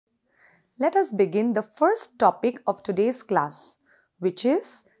let us begin the first topic of today's class, which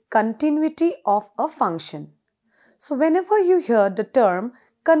is continuity of a function. So whenever you hear the term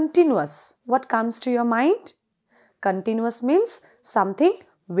continuous, what comes to your mind? Continuous means something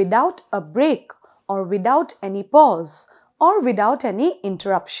without a break or without any pause or without any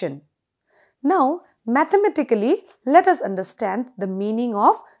interruption. Now, mathematically, let us understand the meaning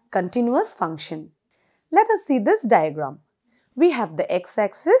of continuous function. Let us see this diagram. We have the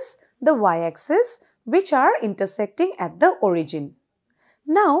x-axis, the y-axis, which are intersecting at the origin.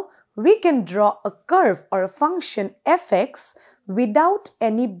 Now, we can draw a curve or a function fx without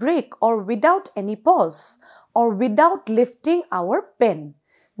any break or without any pause or without lifting our pen.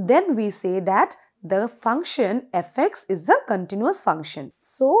 Then we say that the function fx is a continuous function.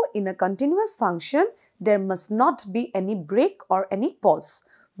 So, in a continuous function, there must not be any break or any pause.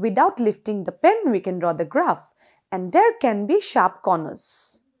 Without lifting the pen, we can draw the graph and there can be sharp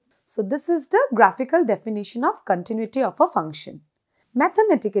corners. So, this is the graphical definition of continuity of a function.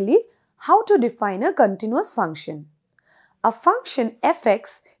 Mathematically, how to define a continuous function? A function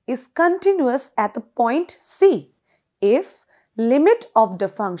fx is continuous at the point c if limit of the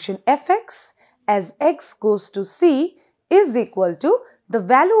function fx as x goes to c is equal to the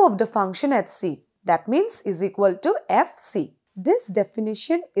value of the function at c. That means is equal to fc. This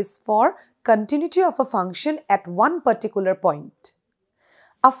definition is for continuity of a function at one particular point.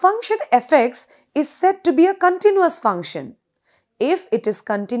 A function fx is said to be a continuous function if it is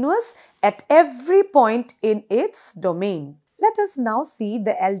continuous at every point in its domain. Let us now see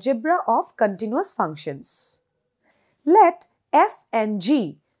the algebra of continuous functions. Let f and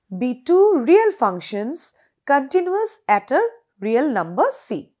g be two real functions continuous at a real number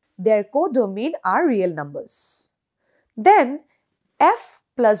c. Their codomain are real numbers. Then f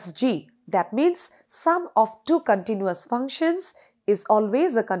plus g, that means sum of two continuous functions, is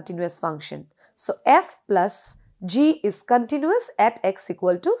always a continuous function. So f plus g is continuous at x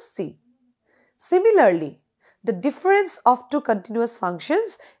equal to c. Similarly, the difference of two continuous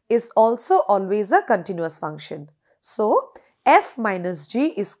functions is also always a continuous function. So, f minus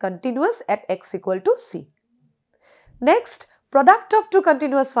g is continuous at x equal to c. Next, product of two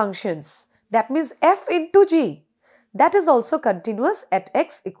continuous functions, that means f into g, that is also continuous at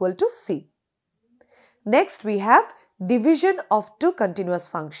x equal to c. Next, we have division of two continuous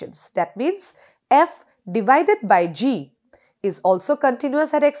functions, that means f divided by g is also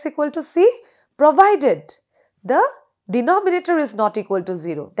continuous at x equal to c, provided the denominator is not equal to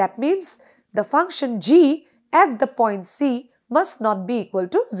 0. That means the function g at the point c must not be equal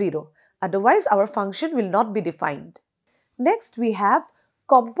to 0. Otherwise, our function will not be defined. Next, we have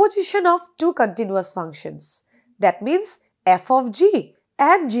composition of two continuous functions. That means f of g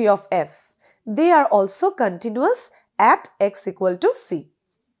and g of f. They are also continuous at x equal to c.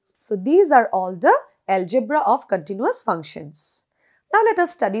 So, these are all the algebra of continuous functions. Now, let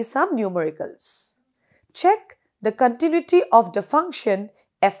us study some numericals. Check the continuity of the function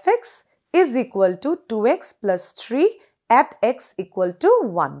fx is equal to 2x plus 3 at x equal to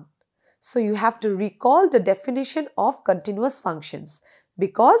 1. So, you have to recall the definition of continuous functions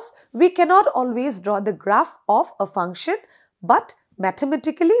because we cannot always draw the graph of a function, but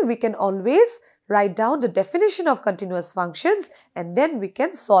mathematically we can always write down the definition of continuous functions and then we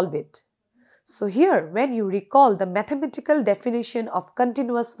can solve it. So, here when you recall the mathematical definition of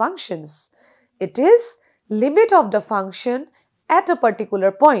continuous functions, it is limit of the function at a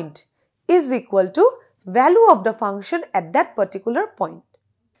particular point is equal to value of the function at that particular point.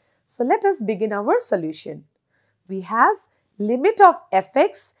 So, let us begin our solution. We have limit of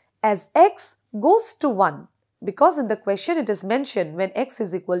fx as x goes to 1 because in the question it is mentioned when x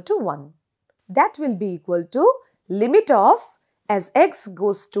is equal to 1. That will be equal to limit of as x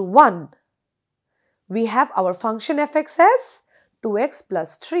goes to 1. We have our function fx as 2x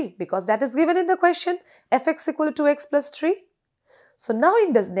plus 3 because that is given in the question, fx equal to 2x plus 3. So, now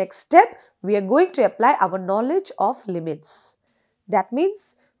in this next step, we are going to apply our knowledge of limits. That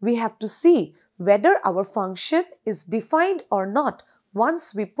means we have to see whether our function is defined or not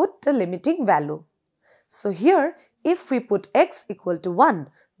once we put the limiting value. So, here if we put x equal to 1,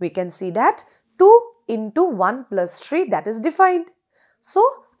 we can see that 2 into 1 plus 3 that is defined.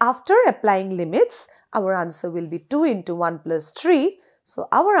 So, after applying limits, our answer will be 2 into 1 plus 3. So,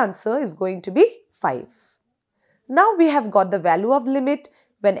 our answer is going to be 5. Now, we have got the value of limit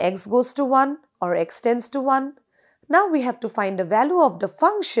when x goes to 1 or x tends to 1. Now, we have to find the value of the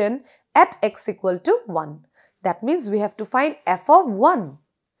function at x equal to 1. That means we have to find f of 1.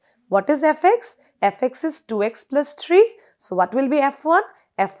 What is fx? Fx is 2x plus 3. So, what will be f1?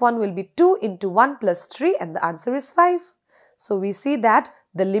 F1 will be 2 into 1 plus 3 and the answer is 5. So, we see that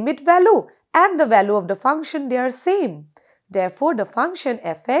the limit value and the value of the function, they are same. Therefore, the function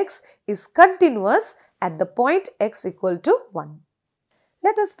fx is continuous at the point x equal to 1.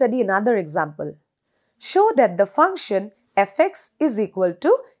 Let us study another example. Show that the function fx is equal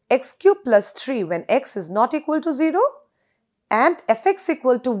to x cube plus 3 when x is not equal to 0 and fx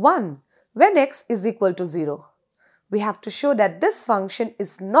equal to 1 when x is equal to 0. We have to show that this function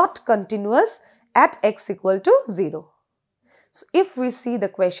is not continuous at x equal to 0. So, if we see the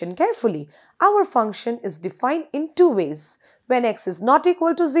question carefully, our function is defined in two ways. When x is not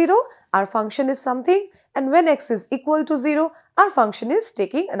equal to 0, our function is something, and when x is equal to 0, our function is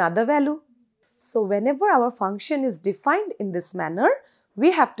taking another value. So, whenever our function is defined in this manner,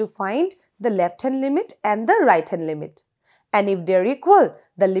 we have to find the left hand limit and the right hand limit. And if they are equal,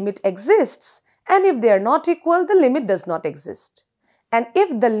 the limit exists, and if they are not equal, the limit does not exist. And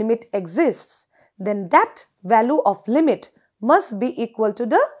if the limit exists, then that value of limit must be equal to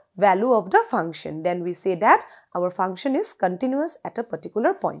the value of the function. Then we say that our function is continuous at a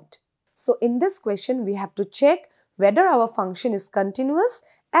particular point. So, in this question, we have to check whether our function is continuous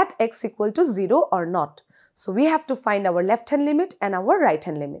at x equal to 0 or not. So, we have to find our left hand limit and our right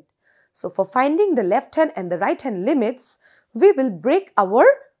hand limit. So, for finding the left hand and the right hand limits, we will break our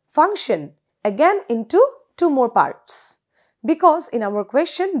function again into two more parts. Because in our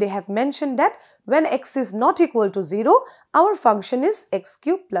question, they have mentioned that when x is not equal to 0, our function is x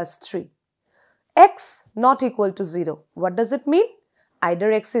cube plus 3. X not equal to 0. What does it mean?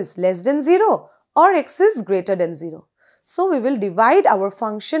 Either x is less than 0 or x is greater than 0. So, we will divide our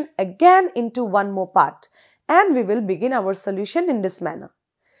function again into one more part and we will begin our solution in this manner.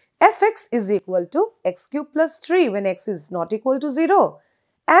 Fx is equal to x cube plus 3 when x is not equal to 0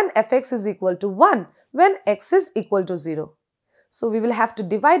 and fx is equal to 1 when x is equal to 0. So, we will have to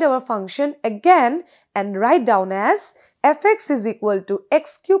divide our function again and write down as fx is equal to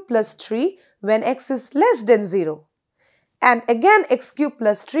x cube plus 3 when x is less than 0 and again x cube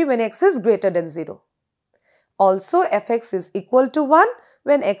plus 3 when x is greater than 0. Also, fx is equal to 1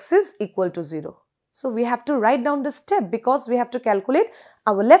 when x is equal to 0. So, we have to write down the step because we have to calculate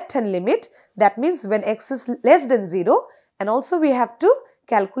our left hand limit, that means when x is less than 0, and also we have to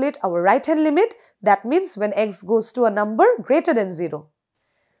calculate our right hand limit, that means when x goes to a number greater than 0.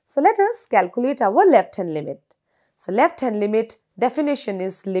 So, let us calculate our left hand limit. So, left hand limit definition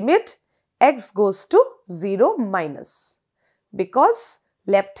is limit x goes to 0 minus, because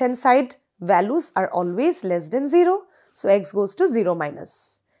left hand side values are always less than 0. So, x goes to 0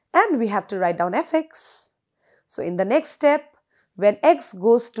 minus and we have to write down fx. So, in the next step, when x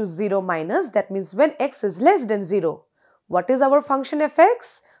goes to 0 minus, that means when x is less than 0, what is our function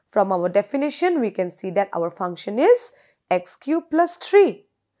fx? From our definition, we can see that our function is x cube plus 3.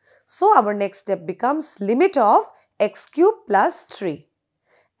 So, our next step becomes limit of x cube plus 3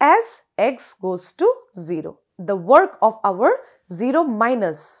 as x goes to 0. The work of our 0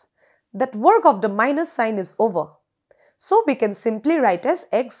 minus, that work of the minus sign is over. So, we can simply write as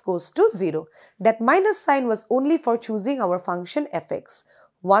x goes to 0. That minus sign was only for choosing our function fx.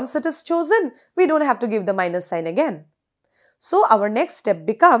 Once it is chosen, we don't have to give the minus sign again. So, our next step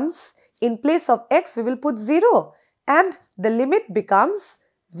becomes, in place of x, we will put 0 and the limit becomes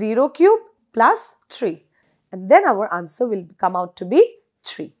 0 cube plus 3. And then our answer will come out to be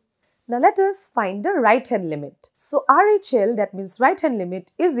 3. Now, let us find the right hand limit. So, RHL, that means right hand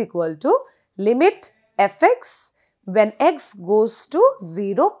limit, is equal to limit fx when x goes to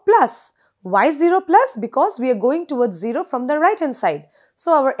 0 plus. Why 0 plus? Because we are going towards 0 from the right hand side.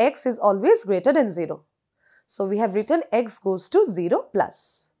 So, our x is always greater than 0. So, we have written x goes to 0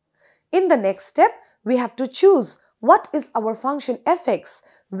 plus. In the next step, we have to choose what is our function fx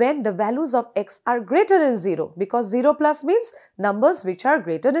when the values of x are greater than 0, because 0 plus means numbers which are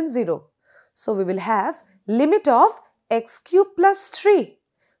greater than 0. So, we will have limit of x cube plus 3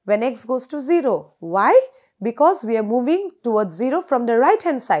 when x goes to 0. Why? Because we are moving towards 0 from the right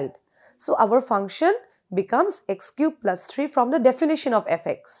hand side. So, our function becomes x cube plus 3 from the definition of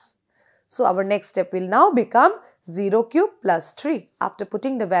fx. So, our next step will now become 0 cube plus 3 after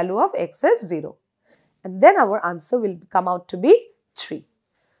putting the value of x as 0. And then our answer will come out to be 3.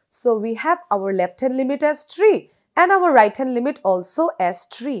 So, we have our left hand limit as 3 and our right hand limit also as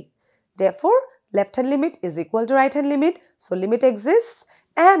 3. Therefore, left hand limit is equal to right hand limit. So, limit exists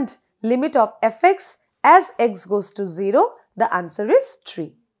and limit of fx as x goes to 0, the answer is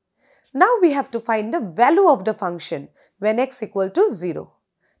 3. Now, we have to find the value of the function when x equal to 0.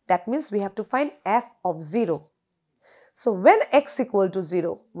 That means we have to find f of 0. So, when x equal to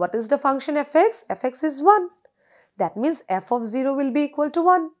 0, what is the function fx? Fx is 1. That means f of 0 will be equal to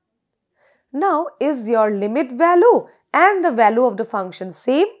 1. Now, is your limit value and the value of the function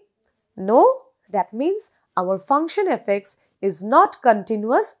same? No. That means our function fx is not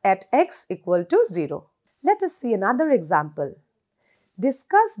continuous at x equal to 0. Let us see another example.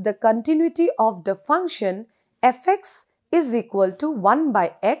 Discuss the continuity of the function fx is equal to 1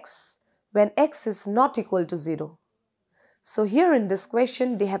 by x when x is not equal to 0. So here in this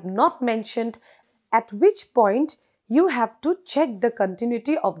question they have not mentioned at which point you have to check the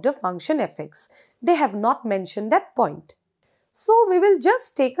continuity of the function fx. They have not mentioned that point. So we will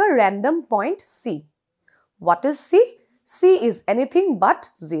just take a random point c. What is c? C is anything but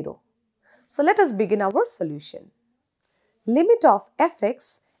 0. So let us begin our solution. Limit of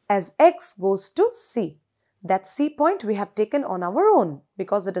fx as x goes to c. That c point we have taken on our own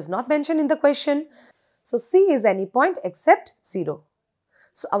because it is not mentioned in the question. So c is any point except 0.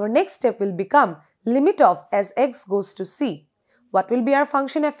 So our next step will become limit of as x goes to c. What will be our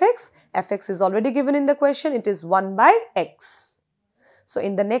function fx? Fx is already given in the question. It is 1 by x. So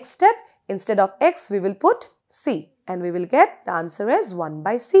in the next step, instead of x, we will put c and we will get the answer as 1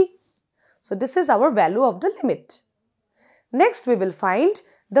 by c. So this is our value of the limit. Next, we will find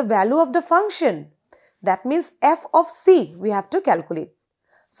the value of the function. That means f of c we have to calculate.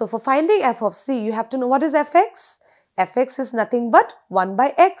 So for finding f of c, you have to know what is fx. Fx is nothing but 1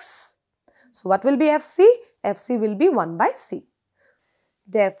 by x. So what will be fc? Fc will be 1 by c.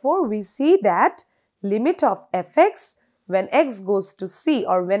 Therefore, we see that limit of fx when x goes to c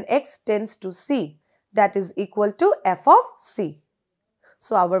or when x tends to c, that is equal to f of c.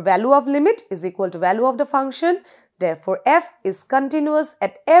 So our value of limit is equal to value of the function. Therefore, f is continuous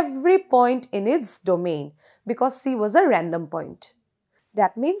at every point in its domain because c was a random point.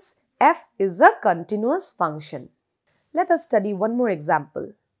 That means f is a continuous function. Let us study one more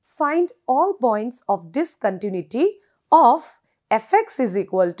example. Find all points of discontinuity of fx is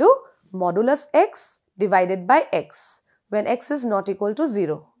equal to modulus x divided by x when x is not equal to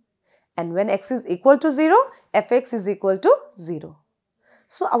 0. And when x is equal to 0, fx is equal to 0.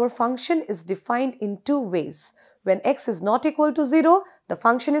 So our function is defined in two ways. When x is not equal to 0, the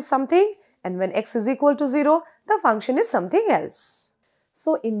function is something, and when x is equal to 0, the function is something else.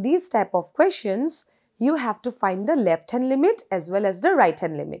 So in these type of questions, you have to find the left hand limit as well as the right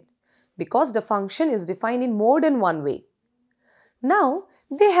hand limit because the function is defined in more than one way. Now,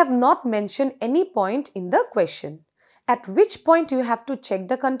 they have not mentioned any point in the question. At which point you have to check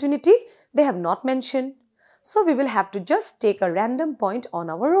the continuity, they have not mentioned. So we will have to just take a random point on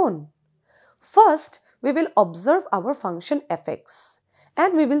our own. First, we will observe our function fx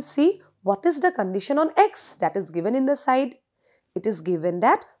and we will see what is the condition on x that is given in the side. It is given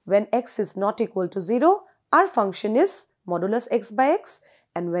that when x is not equal to 0, our function is modulus x by x,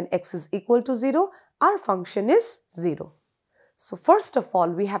 and when x is equal to 0, our function is 0. So first of all,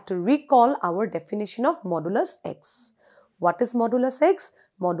 we have to recall our definition of modulus x. What is modulus x?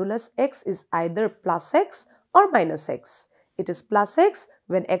 Modulus x is either plus x or minus x. It is plus x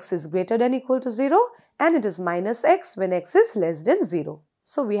when x is greater than or equal to 0 and it is minus x when x is less than 0.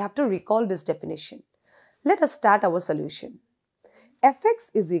 So we have to recall this definition. Let us start our solution. Fx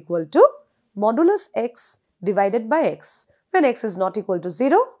is equal to modulus x divided by x when x is not equal to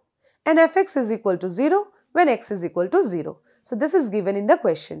 0 and fx is equal to 0 when x is equal to 0. So this is given in the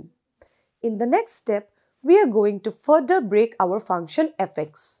question. In the next step, we are going to further break our function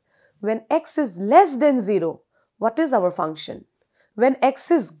fx. When x is less than 0, what is our function? When x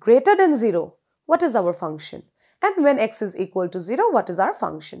is greater than 0, what is our function? And when x is equal to 0, what is our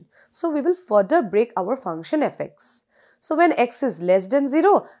function? So we will further break our function fx. So when x is less than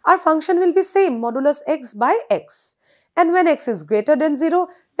 0, our function will be same, modulus x by x. And when x is greater than 0,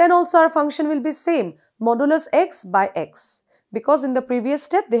 then also our function will be same, modulus x by x. Because in the previous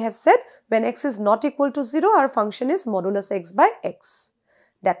step, they have said when x is not equal to 0, our function is modulus x by x.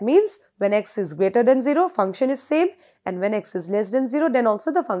 That means when x is greater than 0, function is same, and when x is less than 0, then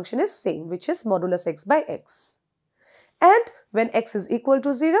also the function is same, which is modulus x by x. And when x is equal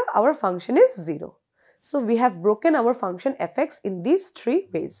to 0, our function is 0. So we have broken our function fx in these three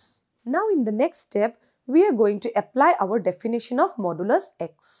ways. Now in the next step, we are going to apply our definition of modulus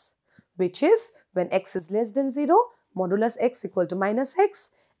x, which is when x is less than 0, modulus x equal to minus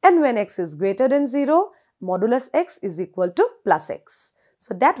x, and when x is greater than 0, modulus x is equal to plus x.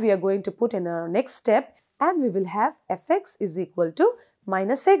 So that we are going to put in our next step, and we will have fx is equal to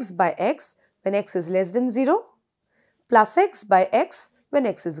minus x by x when x is less than 0, plus x by x when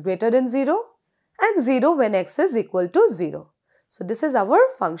x is greater than 0, and 0 when x is equal to 0. So this is our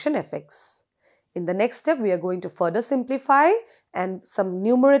function fx. In the next step, we are going to further simplify and some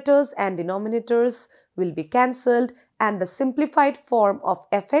numerators and denominators will be cancelled and the simplified form of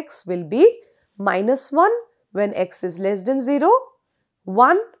fx will be minus 1 when x is less than 0,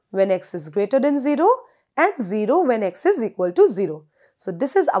 1 when x is greater than 0 and 0 when x is equal to 0. So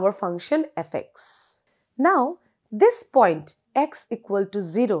this is our function fx. Now this point x equal to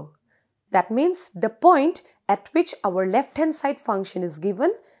 0, that means the point at which our left hand side function is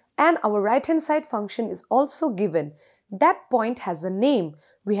given and our right hand side function is also given. That point has a name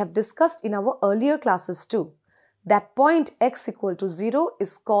we have discussed in our earlier classes too. That point x equal to 0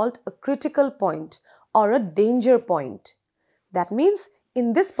 is called a critical point or a danger point. That means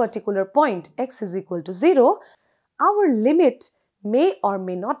in this particular point x is equal to 0, our limit may or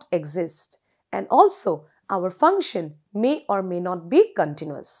may not exist and also our function may or may not be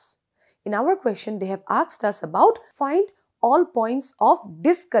continuous. In our question they have asked us about find all points of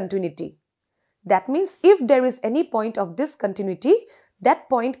discontinuity. That means if there is any point of discontinuity, that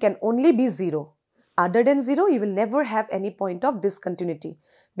point can only be 0. Other than 0, you will never have any point of discontinuity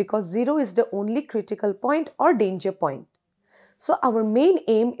because 0 is the only critical point or danger point. So our main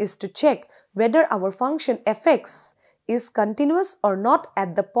aim is to check whether our function fx is continuous or not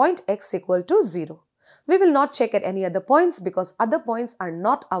at the point x equal to 0. We will not check at any other points because other points are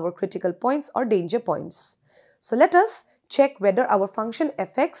not our critical points or danger points. So let us check whether our function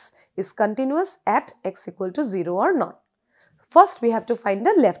fx is continuous at x equal to 0 or not. First, we have to find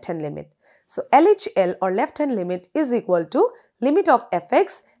the left hand limit. So LHL or left hand limit is equal to limit of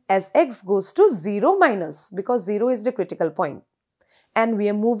fx as x goes to 0 minus, because 0 is the critical point. And we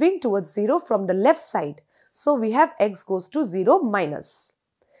are moving towards 0 from the left side. So we have x goes to 0 minus.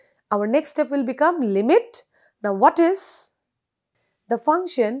 Our next step will become limit. Now what is the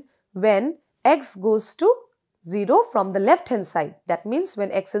function when x goes to 0 from the left hand side? That means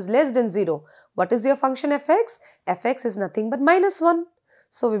when x is less than 0. What is your function fx? Fx is nothing but minus 1.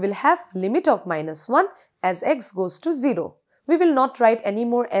 So we will have limit of minus 1 as x goes to 0. We will not write any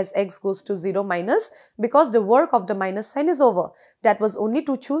more as x goes to 0 minus because the work of the minus sign is over. That was only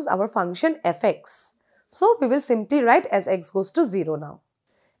to choose our function fx. So we will simply write as x goes to 0 now.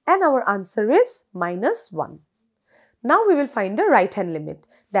 And our answer is minus 1. Now we will find the right hand limit.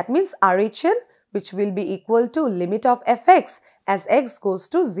 That means RHL, which will be equal to limit of fx as x goes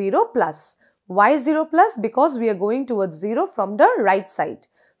to 0 plus. Why 0 plus? Because we are going towards 0 from the right side.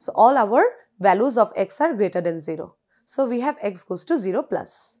 So all our values of x are greater than 0. So we have x goes to 0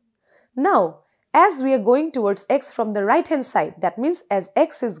 plus. Now, as we are going towards x from the right hand side, that means as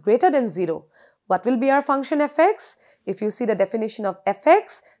x is greater than 0, what will be our function fx? If you see the definition of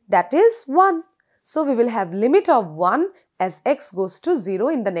fx, that is 1. So we will have limit of 1 as x goes to 0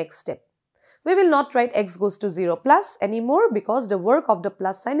 in the next step. We will not write x goes to 0 plus anymore because the work of the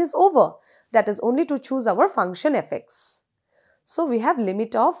plus sign is over. That is only to choose our function fx. So we have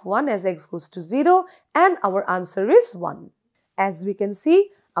limit of 1 as x goes to 0 and our answer is 1. As we can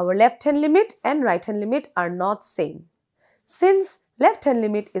see, our left hand limit and right hand limit are not same. Since left hand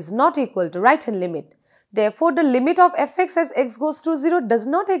limit is not equal to right hand limit, therefore the limit of fx as x goes to 0 does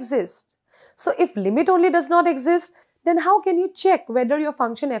not exist. So if limit only does not exist, then how can you check whether your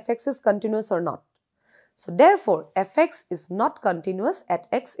function fx is continuous or not? So therefore, fx is not continuous at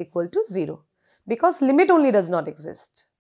x equal to 0 because limit only does not exist.